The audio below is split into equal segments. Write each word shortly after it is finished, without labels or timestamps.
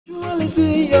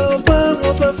quality your palm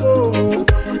of a phone.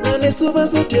 And it's super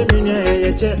so I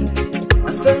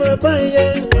said my buy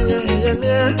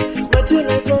my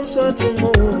Jimmy from so to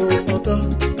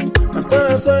my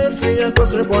class went free, I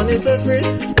was reborn if free.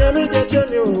 Let me get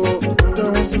you,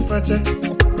 don't see father.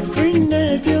 Free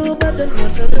nephew, but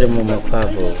the moment,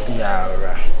 Pablo.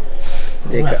 Yara.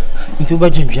 Into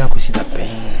Bajim Bianco see that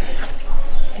pain.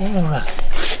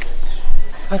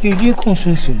 I could do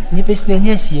consumption, nippers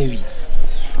near Sierra.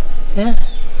 Eh?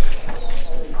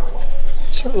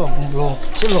 Chill up, bro.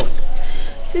 Chill up.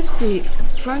 Tipsy,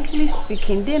 frankly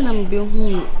speaking, then I'm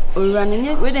being running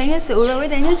it with any say, or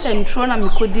with any say, and thrown and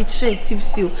could trade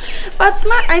Tipsy. But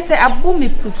now I say, I boom me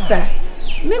pussa.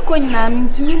 Me going now, mean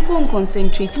to me, won't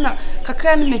concentrate. Now,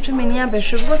 Cacran Metromania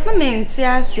Bishop was not meant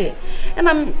to say, and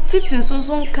I'm Tipsy so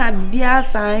soon can't be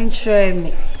as I try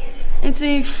me. It's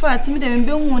in fact, me them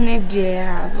be one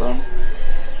dear.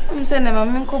 I'm saying,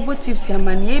 I'm a couple Tipsy and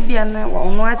Maniabiana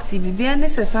or what be a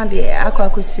necessary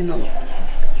aquacusino.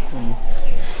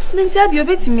 Then you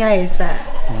bet me, I say.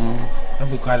 I'll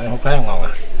be crying,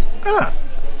 ah,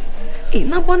 eh,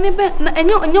 no bonnet, and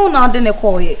you not in a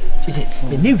coy. She said,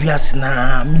 the new year's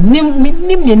now, name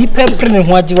any pepper and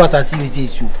what you was as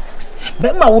you.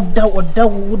 But my would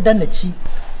done a cheat.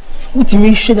 Would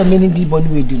you share the many deep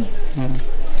on we do?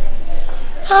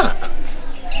 Ah,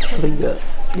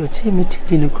 you tell me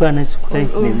to the crown as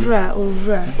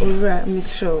over,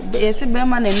 Miss Show. There's a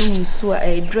bearman and so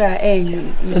a dry air,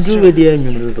 Miss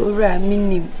Ora,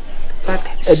 meaning,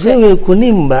 but a general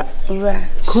Kunimba,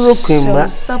 Kurokimba,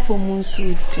 supple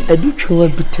moonsuit, a ducal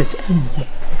bitters and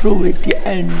draw it the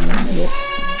end.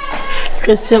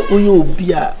 Cressel will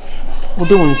be a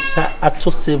don't say at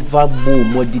Toseva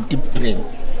boom or the deep.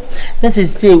 Let's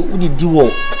say, would you do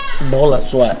ball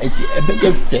as well? It's a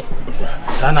bit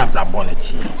Sana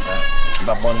Blabonetti,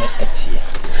 Blabonetti.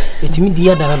 It means the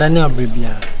other than a baby.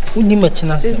 We need much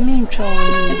chance. It means,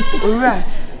 Ora,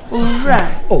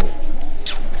 oh,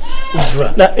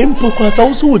 the impulse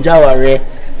also Jaware,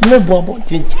 never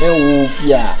bought in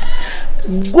chair.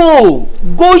 Go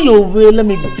your way. Let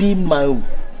me be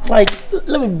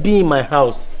let me be in my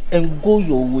house and go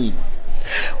your way.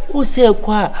 Who say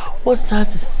what's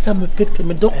some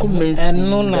paper documents and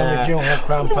no now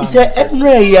say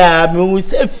every year me we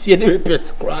say fear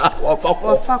prescribe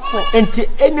and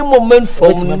any moment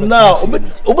from now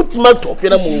obutima to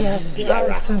fear mo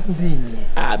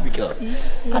because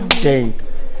adai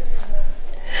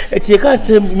eti ka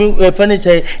say me fani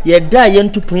say ye da ye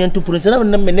ntupun say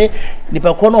na me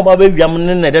nipa ko no ba wiam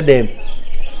ne na dedem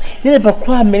ne nipa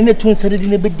ko me ne tun sare di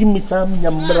ne bedi misam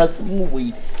nyamra mu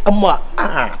we ama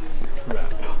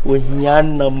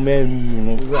Yana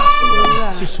men,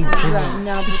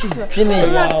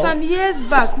 some years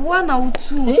back, 1 or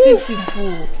 2 tipsy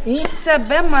fool. Said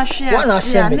Bema share,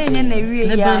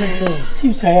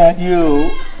 tips I had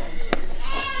you.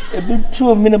 A bit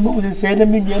too minimum to say, I'm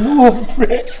going to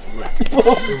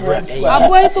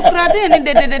cry in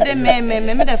the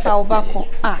man, the foul buckle.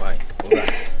 Ah,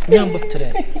 number 3.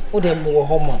 What a more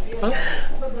homo.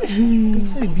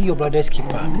 So be your brother's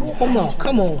keeper.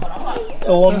 Come on.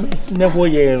 Oh, never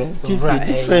yell. Difference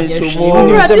in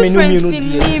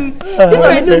him.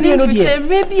 Difference in him.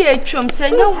 Maybe a chum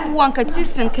say no one can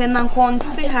tips and can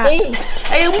see her.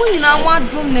 I am now one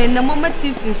room and the moment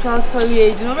tips in so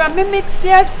sorry. You know, I may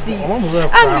see.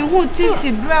 I mean, who tips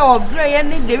a brow or bray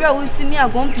and the real will see me. I'm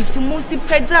going to Moosey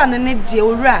Pejan and a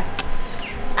deal rat.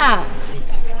 Ah.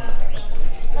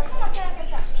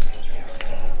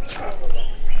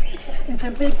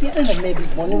 Baby, and maybe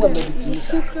one maybe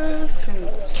super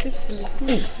tipsy.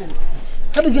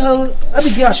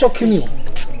 Abigail shocking you.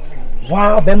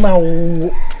 Wow, Bema,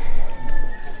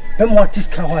 what is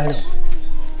Kawali?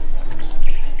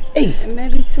 Hey,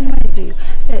 maybe it's my day.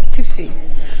 Tipsy.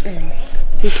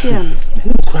 Tisian,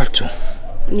 Crato.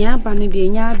 Nya Banny de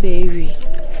Nya Berry.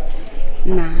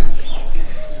 Nah,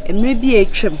 it may be a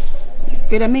trim,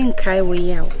 but I mean Kai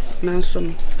way out,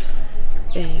 Nansom.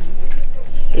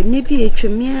 It may be a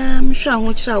tremia, shall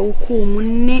which I will call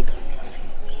Munne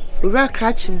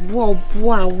Rackratch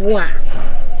bois,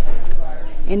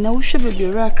 and no should be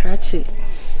Rackratch.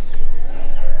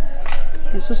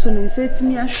 And so soon said to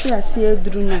me, I shall see a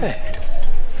druna.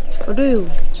 Although you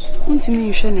want to me,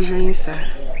 you shall hang, sir,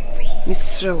 Miss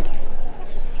Strow.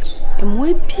 And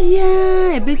why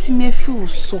Pia, a bit me fool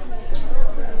so.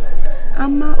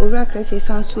 Ama or Rackratch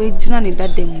sounds so generally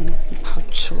that them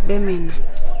pouch, Bemena.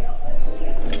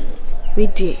 We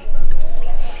dear,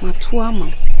 my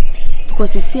tuama,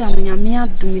 because you see, I'm a mere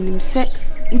dominim set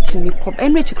with me cop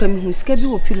and rich crime who scared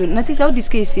you pillow. That is how this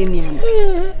case say me.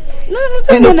 No,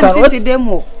 say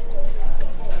demo.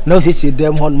 No, say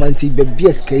them 1 month be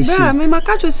escape. Bra, me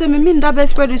maka say me mean that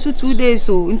best spread is 2 days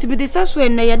so. Inti be disas we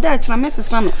na yeda na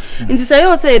message no. Inti say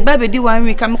you say baby di 1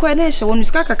 week am ko na ehye wonu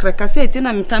ska kakra say ti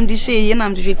na metam di shey ye na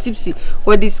me tipsy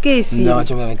or this case. No,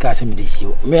 me ka say me dis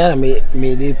you. Me na me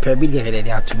dey pebi dey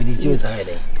dey atu me dis you say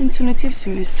dey. Inti no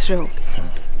tipsy me strow.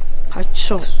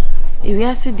 Pacho. Ewi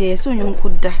ase dey so nyom ko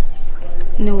da.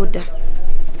 Ne oda.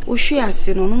 O hwe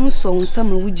ase no no so nsa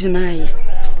ma wuginaye.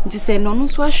 Nti say no no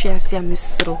so ahwe ase am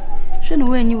sro. Hwe no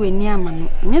wanyi wani ama no.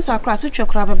 Nye sa kra so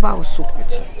twekra beba wo so.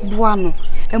 Boa no.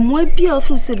 Emo bia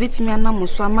ofi se betimi anam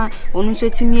so ama onu so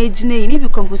timi agina yi ni bi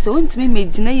kompose wontimi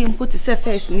megina yi mpo te se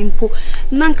first ni mpo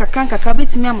na nkakra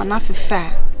betimi ama na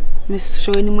fefa.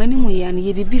 Mr. Ni mani mu ya ne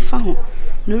ye bibi fa ho.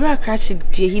 No ra crash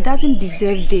dear, he doesn't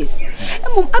deserve this.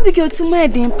 Mom Abigail to my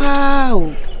den pa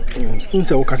o.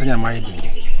 Unse wo kasa nya my din.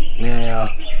 Na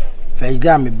first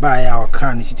day me buy our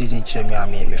can citizen chair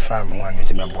me farm one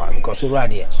say me boy because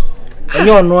already e.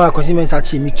 Enyo ono akosi men sa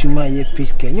chi me tuma ye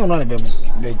piske. Enyo ono na be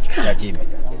jaje me.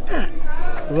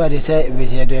 Already say we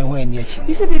say do ho ani achi.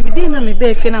 You say baby dey na me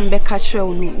be fe na me catch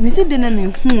you no. Me say dey na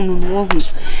me hu no wo hu.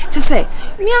 Ti say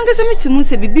me angase me timu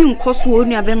say bibi nkoso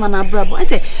onu abema na brabo. I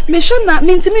say me hwe na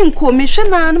me ntimi nko me hwe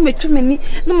na no metwemani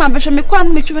no ma be hwe me kwa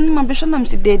no metwemani ma be hwe na me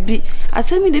se dey bi.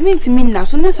 Asemi dey me ntimi na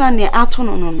so ne sa na ato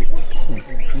no no.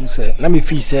 Say let me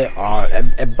feel say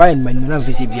a bind man na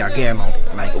visit be again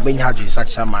like obenya haju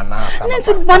such a man na sama.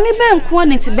 Nti boni be nko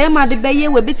nti be ma de be ye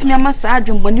we betimi amasa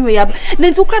adwon boni we ya.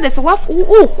 Nti ukra de se wa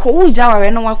ko wo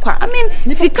jaware no wakwa. I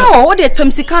mean sika wo de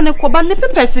twam sika ne ko ba ne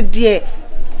pepese de.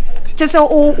 Chese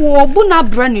o bu na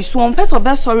brand so on person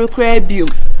be sorry kra biom.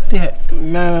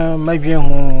 My bien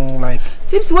ho like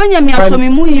tips when ya me asomi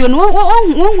mu yi no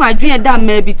won adwen da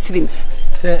ma bi tirim.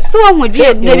 So I would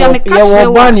be me catch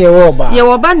you one year over. You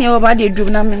were banny over the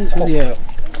driving.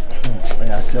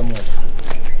 Yeah, some more.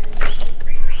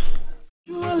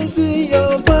 You only see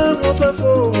your palm of a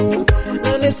fool,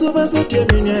 and it's super so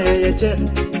giving a check.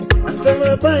 I said,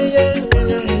 my buy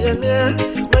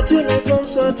my chimney from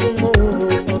so to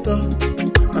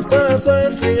move. My class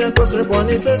went free, I was reborn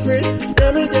if free.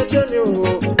 Let me get you,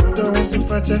 don't see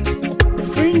fetch.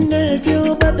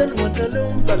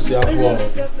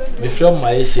 The from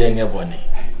my sharing a bonnet.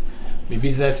 My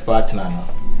business partner,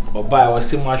 or buy was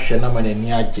still much a number in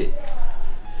Niaje.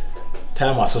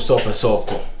 Time I saw a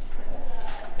circle.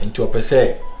 And to a per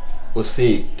se, will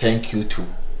say thank you to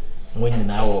when you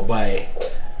now buy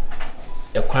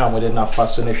a crown with enough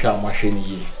fascination machine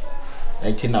ye.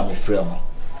 19 I'm a friend.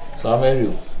 So I'm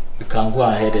you. You can go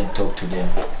ahead and talk to them.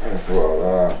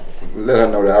 Well, let her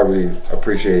know that I really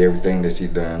appreciate everything that she's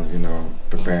done, you know,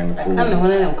 preparing the food. I'm the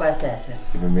one of them processing.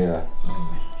 Giving me a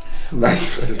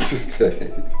nice place to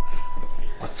stay.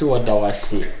 I see what I was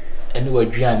saying. Anyway,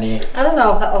 Gianni. I don't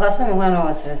know what someone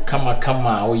else says. Come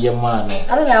on, oh, your man.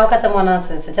 I don't know what someone else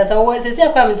says. It's always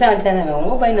a come town telling me,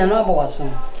 we're buying an over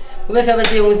soon. We may have a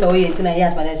day so we tonight,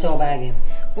 yes, but I show bagging.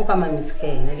 Who come and Miss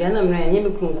Kane? Again, I'm not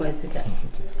even question.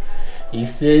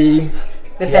 He's saying.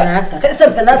 He has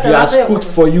put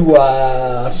for you,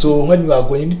 so when you are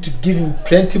going, you need to give him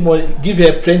plenty money. Give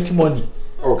her plenty money.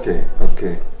 Okay.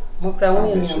 I'll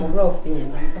be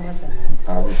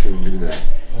sure to do that.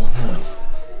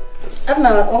 I'm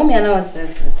not home. I know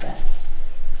stress.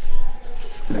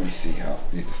 Let me see how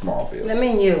these the small bills. Let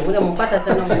me you. We don't put that.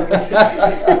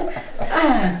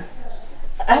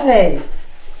 I say,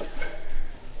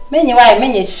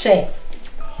 many share.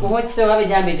 What so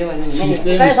have you doing? She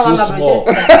says it's too small.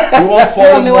 You want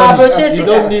foreign money. You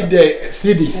don't need the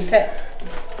CDs. Okay.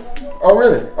 Oh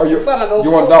really? Oh you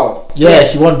want dollars?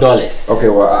 Yes, you want dollars. Okay,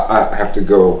 well I have to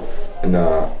go and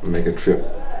make a trip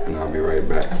and I'll be right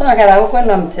back. So I got to open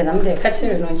them to them. They catch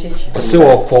you no change.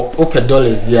 So open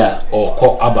dollars there or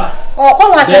call Abba. Oh,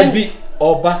 come on. There be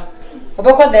Oba.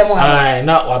 Oba them one. Aye,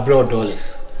 now abroad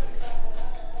dollars.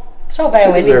 So by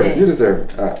when you deserve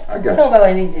it. I got so you. By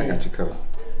when I got you covered.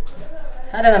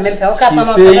 I don't know.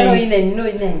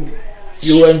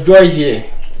 You enjoy here.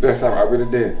 That's how I really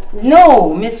did.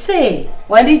 No, me say,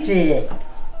 what did you?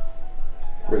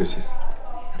 What is this?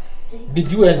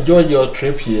 Did you enjoy your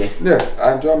trip here? Yes,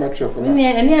 I enjoyed my trip.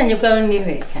 You can't leave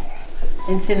it.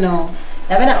 And no,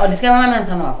 I mean, I'll discover my man's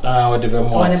on. What the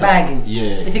more? On the bag.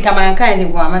 Yeah. If you come and kind of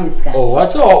go, I'm a oh,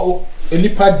 what's all? Any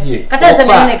part dear. Catch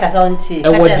a auntie.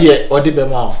 And what dear, or the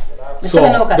Bemau. So,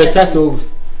 the castle.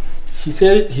 She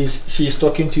said she's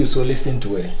talking to you, so listen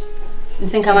to her.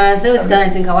 Think I'm a serious guy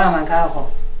and think I'm a car.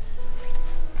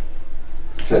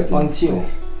 Until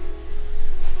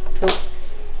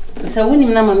so when you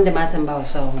know the mass and bow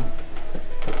so.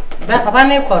 But Papa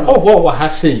may call. Oh, what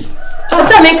has say?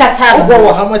 Don't make us have.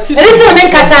 Oh, how much is it?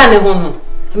 Make us have.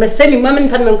 Me say me mama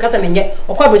npa me nkasa menye.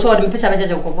 Okwa bro che o de me picture be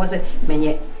jeje nkofo se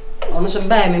menye. Ono so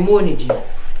mba me mo ni dua.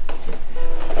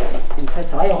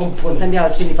 Nkasa ayo hon pon tambia o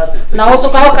chi ni pa. Na wo so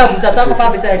ka busa ta ko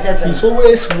fa be say jeje. He's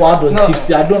always wild on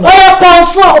tipsy. I don't know. Oh,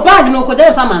 confirm. Bag no ko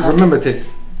dey fa man. Remember this.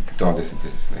 Don't listen to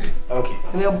this lady. Okay.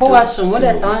 Me boa so mo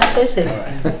dey tan say.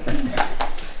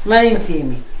 Mari nti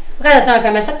mi. Kada tan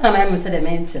ka me shaka na me say de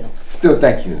menti no. Still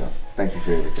thank you though. Thank you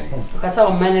for everything. Kasa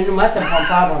o man no masa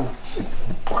pampa no.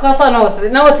 Kasa na o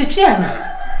na o teach ya na.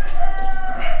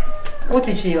 O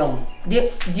teach you. Do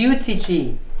you teach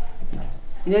me?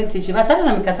 You don't teach me. But I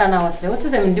don't kasa na o what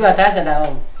is em do atasha da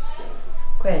o.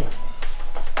 Kwe.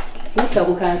 Nka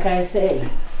bukan say.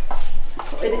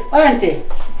 Ante.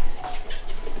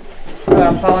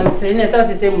 Pampa ne so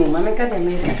te say mu mama ka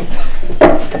me.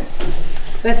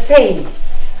 Let's say.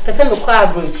 Kasa me kwa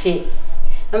abrochi.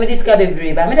 I'm this guy be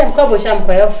brave. I'm them call sham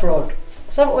call fraud.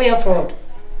 So we are fraud.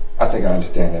 I think I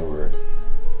understand that word.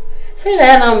 Say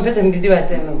that now person did do at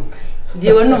them.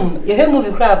 The one you hear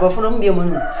movie crowd but from be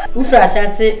one. Who fra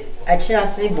chance a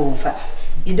chance bonfa.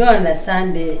 You don't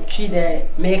understand the tree the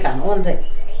make and on the.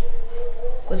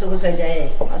 Koso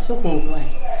jay. Aso kun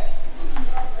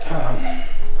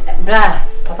bra,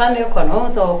 papa me ko no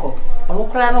so ko.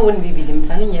 Omo kra no won bibidi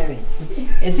mfa ne nyere.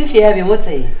 Esi fie be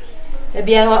mote.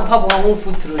 Ebia no papa ho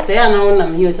futuro. Say ana won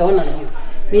nam hiyo so won nam hiyo.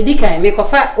 Me di kan me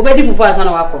kofa obedi fufu asa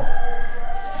na wako.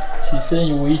 She's saying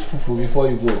you will eat fufu before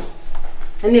you go.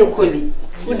 And you collie.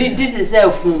 Who did this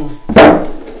yourself?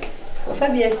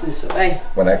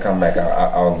 When I come back,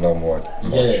 I'll know more.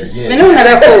 Yeah. I don't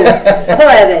have a cool. That's all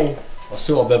right.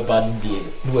 So, a bad day.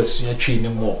 You were soon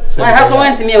treating more. I have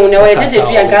one to me when I just a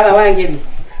tree and gather one give me.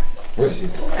 What is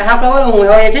it? I have one when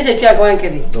I just a tree and one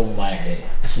give me. Don't mind her.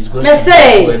 She's going to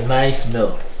give you a nice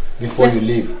meal before you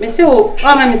leave. Miss you,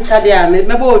 I'm Miss Cadia,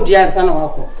 my boy, Gian San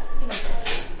Wako.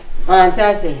 I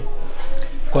say,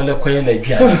 call a coil like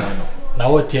Gian.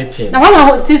 Now, what tear? Now, I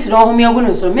want tips to all me a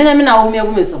good so. Mena me a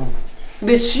good so.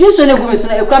 But she so a good so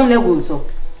a cram good so.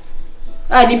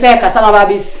 I depend Casana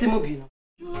be Simubino.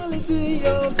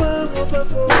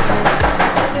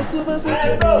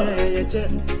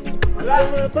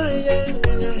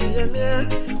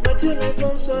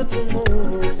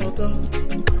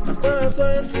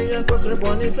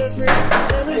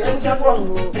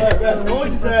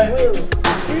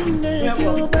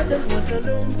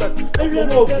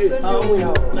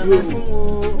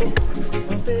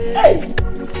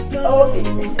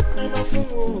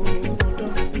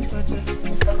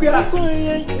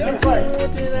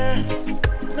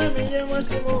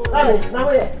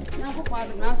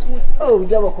 Oh,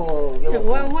 Jaboko,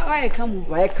 why come?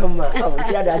 Why come? Oh,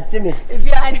 yeah, Jimmy. If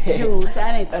you are Jew,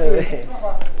 sanity.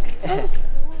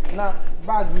 Now,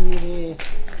 baggy.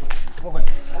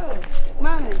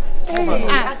 Mammy,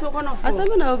 I saw one of us.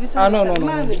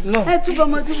 No. Hey, to go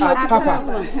to Papa.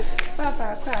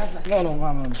 No,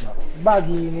 Mamma.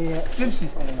 Baggy, tipsy.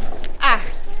 Ah.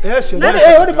 Yes, you're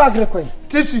the bag request.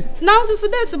 Tipsy. Now to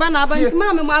Sudan, Sabana, but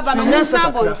Mamma,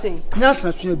 yes,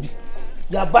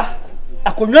 Yaba. I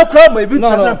could not cry, maybe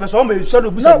no person may sort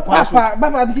of Papa,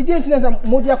 did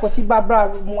Modia Cosi Barbara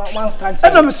one time.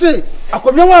 And I'm saying, I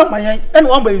could not want my and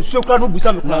one way so crowd with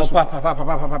some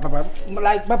Papa,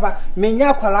 like Papa,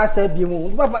 Minya said,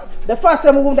 the first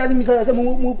time who doesn't miss a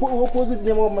move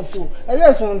the moment too. And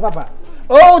yes, Papa.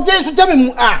 Oh, just tell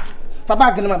me,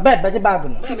 Papa, in my bed, but the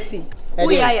bargain. Tipsy.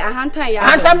 We are a hunter.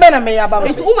 I'm better, may about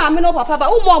it. No, Papa,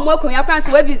 but more can your parents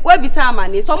where be some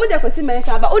money. So, I'm going to see men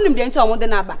about only the entire the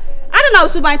number. I don't know,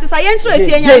 so by to say, enter if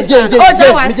you're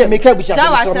oh, make up sister,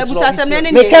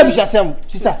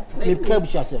 make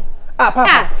up yourself.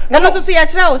 Papa, not to see a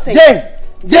child say,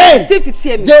 Jane, tipsy,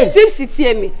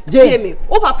 tear me.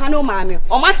 Oh, Papa, no, mammy,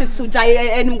 or matter to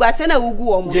Jay and Guasena will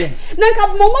go on. Now,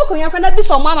 come Momo, you cannot be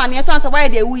so mamma, and answer why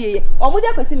they we or would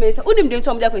you see me, only doing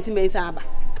some decorating me.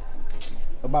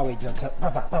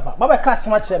 Papa, can't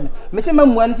much him. Missing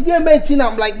Mam went to the mating.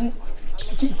 I'm like,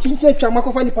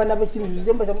 Chamacofani Panama seems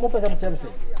more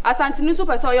Asantinu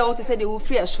super saw you to say they will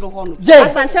free a shrew honor.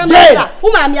 Asantana,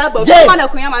 whom I'm Yabo, Mana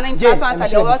Kuyama, and just answer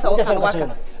the also.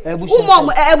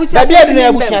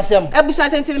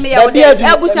 Ebushasem to me all day.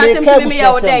 Ebushasem to me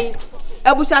all day.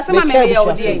 Ebushasem me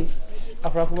all day.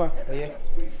 Afrakuma,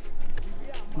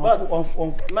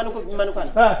 Manukan.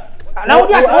 Now,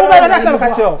 that's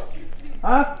a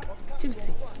huh?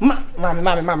 Tipsy. Mammy,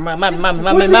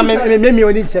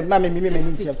 only him, mammy,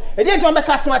 him. I didn't want to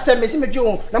cast my time, Miss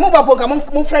Joe. Now, move up,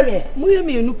 move from me.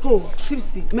 Me, no po,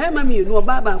 tipsy. Mamma, me, no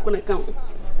baba, can account.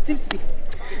 Tipsy.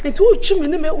 It will chim in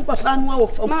the middle of a fan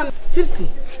of Tipsy.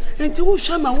 Nti wo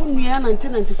shama wo nua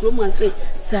nante kromo ase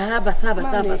saba so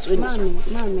ni.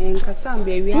 Mami enkasa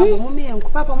mbe wi abo mo me enko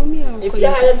papa mo me enko. If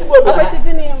ya ya tubo ba. Akwasi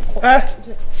jini enko.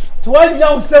 So why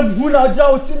you say huna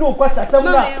ja o ti no kwasa sem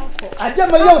na. Aje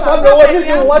ma yo sa me wo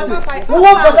ni what? Wo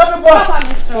ko sa me bo.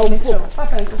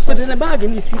 Papa enso. So the bag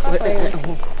ni si ko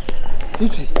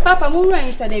Titi. Papa mo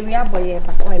ran say the wi aboye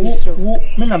ba. Why misro? Wo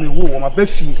me na me wo ma ba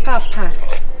fie. Papa.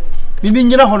 Bibi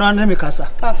nyina hono na me kasa.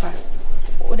 Papa.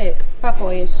 Ode papa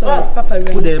oye so papa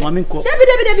ran. Ode mami nko.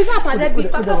 Debi papa debi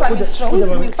papa misro.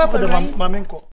 Papa ran. Mami nko.